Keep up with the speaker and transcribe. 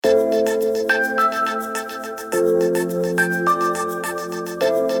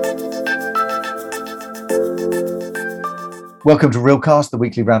Welcome to Realcast, the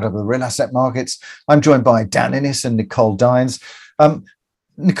weekly roundup of the real asset markets. I'm joined by Dan Innes and Nicole Dines.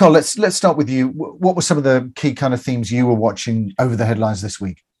 Nicole, let's start with you. What were some of the key kind of themes you were watching over the headlines this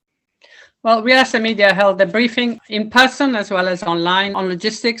week? Well, Real Asset Media held a briefing in person as well as online on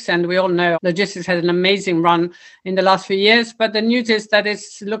logistics, and we all know logistics had an amazing run in the last few years, but the news is that it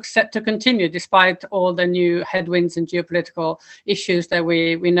looks set to continue despite all the new headwinds and geopolitical issues that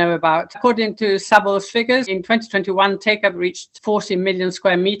we know about. According to Savills figures, in 2021, take-up reached 40 million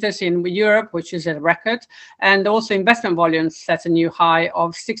square meters in Europe, which is a record, and also investment volumes set a new high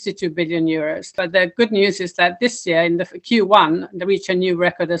of 62 billion euros. But the good news is that this year, in the Q1, they reached a new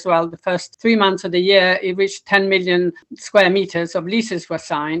record as well. The first 3 months of the year, it reached 10 million square meters of leases were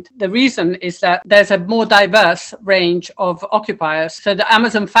signed. The reason is that there's a more diverse range of occupiers. So the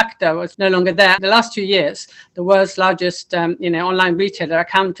Amazon factor was no longer there. The last 2 years, the world's largest online retailer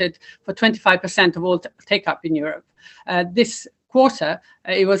accounted for 25% of all take-up in Europe. This quarter,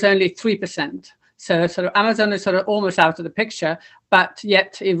 it was only 3%. So sort of Amazon is sort of almost out of the picture, but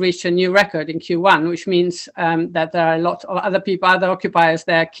yet it reached a new record in Q1, which means that there are a lot of other occupiers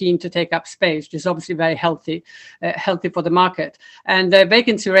there keen to take up space, which is obviously very healthy for the market. And the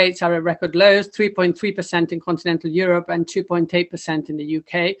vacancy rates are at record lows, 3.3% in continental Europe and 2.8% in the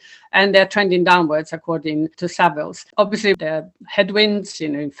UK, and they're trending downwards according to Savills. Obviously, there are headwinds,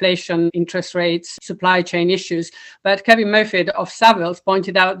 inflation, interest rates, supply chain issues, but Kevin Mofid of Savills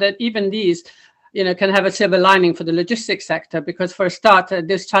pointed out that even these can have a silver lining for the logistics sector, because for a start,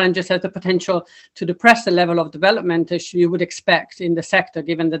 these challenges have the potential to depress the level of development as you would expect in the sector,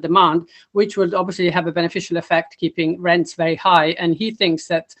 given the demand, which would obviously have a beneficial effect, keeping rents very high. And he thinks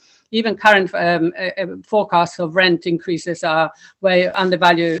that even current forecasts of rent increases are way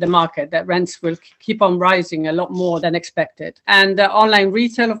undervalue the market, that rents will keep on rising a lot more than expected. And online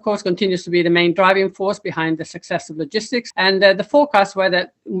retail, of course, continues to be the main driving force behind the success of logistics. And the forecasts were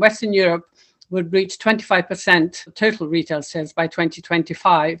that in Western Europe would reach 25% of total retail sales by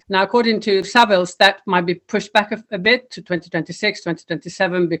 2025. Now, according to Savills, that might be pushed back a bit to 2026,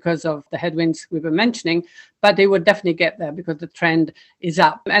 2027 because of the headwinds we were mentioning, but they would definitely get there because the trend is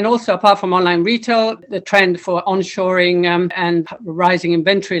up. And also, apart from online retail, the trend for onshoring and rising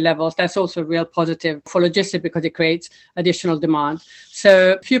inventory levels, that's also a real positive for logistics because it creates additional demand.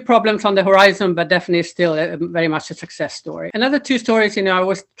 So a few problems on the horizon, but definitely still very much a success story. Another two stories, I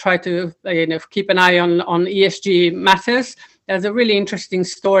always try to keep an eye on ESG matters. There's a really interesting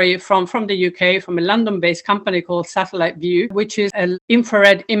story from the UK, from a London-based company called Satellite View, which is an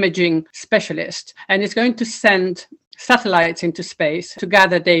infrared imaging specialist, and it's going to send satellites into space to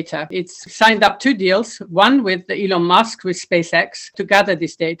gather data. It's signed up 2 deals, one with Elon Musk with SpaceX to gather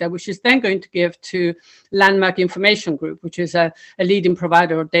this data, which is then going to give to Landmark Information Group, which is a leading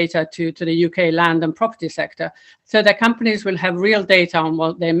provider of data to the UK land and property sector. So the companies will have real data on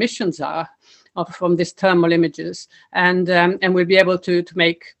what their emissions are from these thermal images, and we'll be able to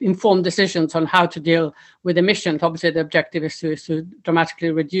make informed decisions on how to deal with emissions. Obviously, the objective is to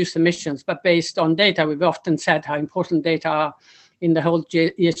dramatically reduce emissions, but based on data, we've often said how important data are in the whole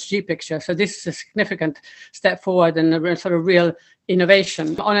ESG picture. So this is a significant step forward and a sort of real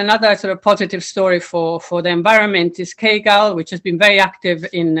innovation. On another sort of positive story for the environment is KGAL, which has been very active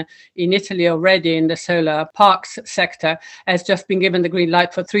in Italy already in the solar parks sector, has just been given the green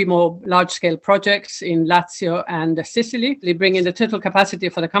light for 3 more large-scale projects in Lazio and Sicily, bringing the total capacity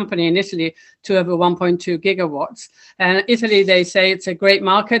for the company in Italy to over 1.2 gigawatts. And Italy, they say it's a great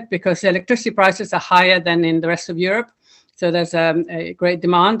market because the electricity prices are higher than in the rest of Europe. So there's a great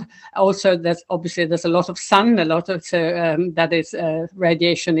demand. Also, there's a lot of sun,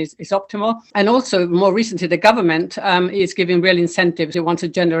 radiation is optimal. And also, more recently, the government is giving real incentives. They want to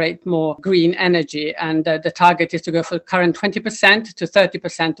generate more green energy. And the target is to go from current 20% to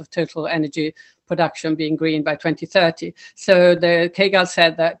 30% of total energy production being green by 2030. So the KGAL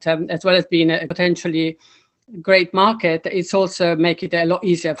said that as well as being a potentially great market, it's also make it a lot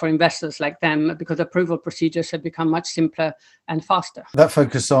easier for investors like them because approval procedures have become much simpler and faster. That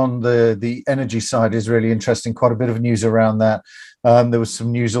focus on the energy side is really interesting. Quite a bit of news around that. There was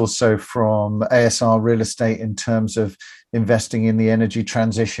some news also from ASR Real Estate in terms of investing in the energy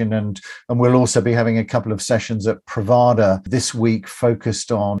transition, and we'll also be having a couple of sessions at Provada this week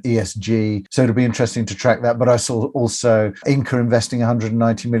focused on ESG. So it'll be interesting to track that. But I saw also Inca investing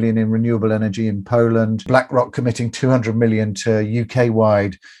 190 million in renewable energy in Poland, BlackRock committing 200 million to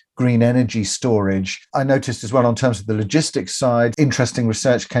UK-wide green energy storage. I noticed as well on terms of the logistics side, interesting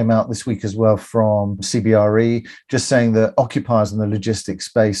research came out this week as well from CBRE, just saying that occupiers in the logistics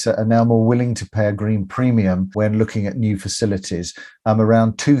space are now more willing to pay a green premium when looking at new facilities.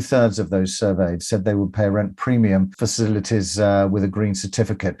 Around 2/3 of those surveyed said they would pay a rent premium for facilities with a green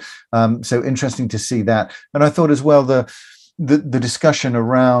certificate. So interesting to see that. And I thought as well, the discussion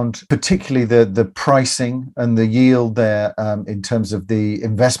around particularly the pricing and the yield there in terms of the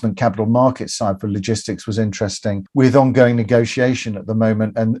investment capital market side for logistics was interesting, with ongoing negotiation at the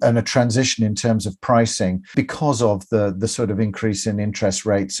moment and a transition in terms of pricing because of the sort of increase in interest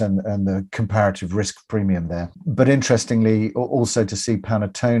rates and the comparative risk premium there. But interestingly, also to see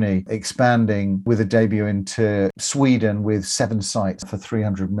Panettone expanding with a debut into Sweden with 7 sites for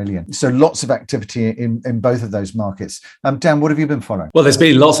 300 million. So lots of activity in both of those markets. Dan, what have you been following? Well, there's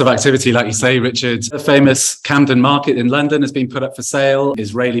been lots of activity, like you say, Richard. The famous Camden Market in London has been put up for sale.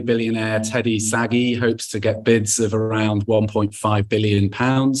 Israeli billionaire Teddy Sagi hopes to get bids of around £1.5 billion.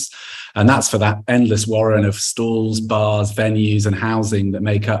 And that's for that endless warren of stalls, bars, venues and housing that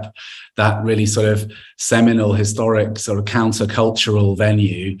make up that really sort of seminal, historic, sort of countercultural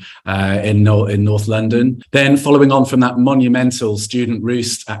venue in North London. Then following on from that monumental Student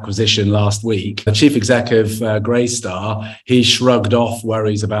Roost acquisition last week, the chief exec of Greystar, he shrugged off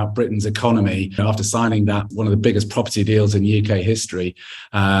worries about Britain's economy after signing that, one of the biggest property deals in UK history,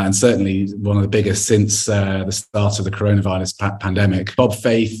 and certainly one of the biggest since the start of the coronavirus pandemic. Bob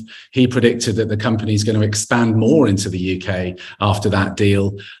Faith, he predicted that the company is going to expand more into the UK after that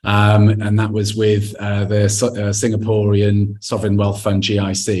deal. And that was with the Singaporean sovereign wealth fund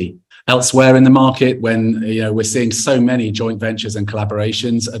GIC. Elsewhere in the market, when we're seeing so many joint ventures and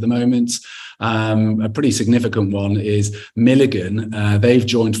collaborations at the moment, a pretty significant one is Milligan. They've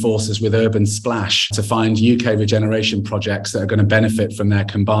joined forces with Urban Splash to find UK regeneration projects that are going to benefit from their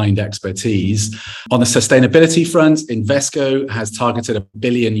combined expertise. On the sustainability front, Invesco has targeted €1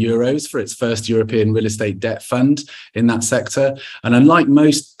 billion for its first European real estate debt fund in that sector. And unlike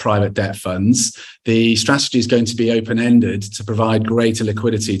most private debt funds, the strategy is going to be open-ended to provide greater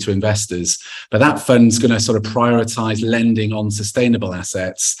liquidity to investors. But that fund's going to sort of prioritise lending on sustainable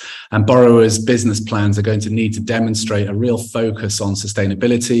assets, and borrowers' business plans are going to need to demonstrate a real focus on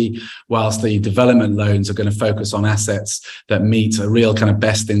sustainability, whilst the development loans are going to focus on assets that meet a real kind of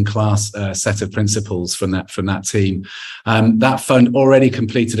best-in-class set of principles from that team. That fund already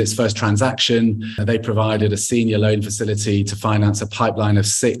completed its first transaction. They provided a senior loan facility to finance a pipeline of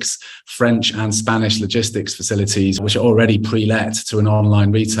 6 French and Spanish logistics facilities, which are already pre-let to an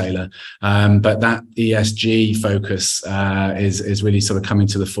online retailer. But that ESG focus is really sort of coming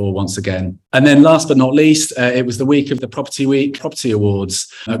to the fore once again. And then last but not least, it was the week of the Property Week Property Awards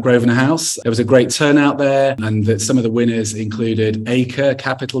at Grosvenor House. There was a great turnout there, and some of the winners included Acre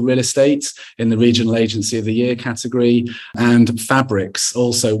Capital Real Estate in the Regional Agency of the Year category, and Fabrics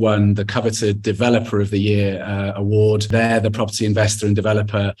also won the coveted Developer of the Year award. They're the property investor and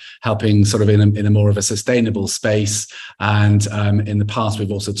developer helping sort of in a more of a sustainable space. And in the past,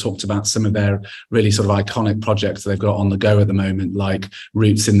 we've also talked about some of their really sort of iconic projects they've got on the go at the moment, like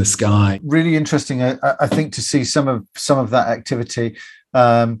Roots in the Sky. Really interesting, I think, to see some of that activity.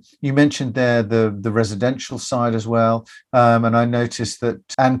 You mentioned there the residential side as well, and I noticed that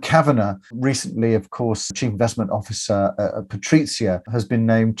Anne Kavanagh recently, of course, Chief Investment Officer at Patrizia, has been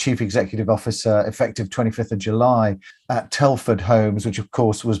named Chief Executive Officer effective 25th of July at Telford Homes, which of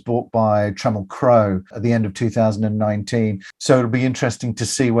course was bought by Trammell Crow at the end of 2019. So it'll be interesting to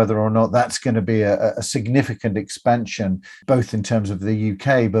see whether or not that's going to be a significant expansion, both in terms of the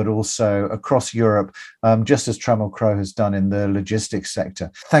UK, but also across Europe, just as Trammell Crow has done in the logistics sector.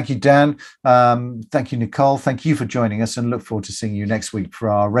 Thank you, Dan. Thank you, Nicole. Thank you for joining us, and look forward to seeing you next week for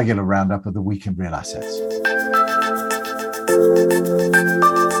our regular roundup of the week in real assets.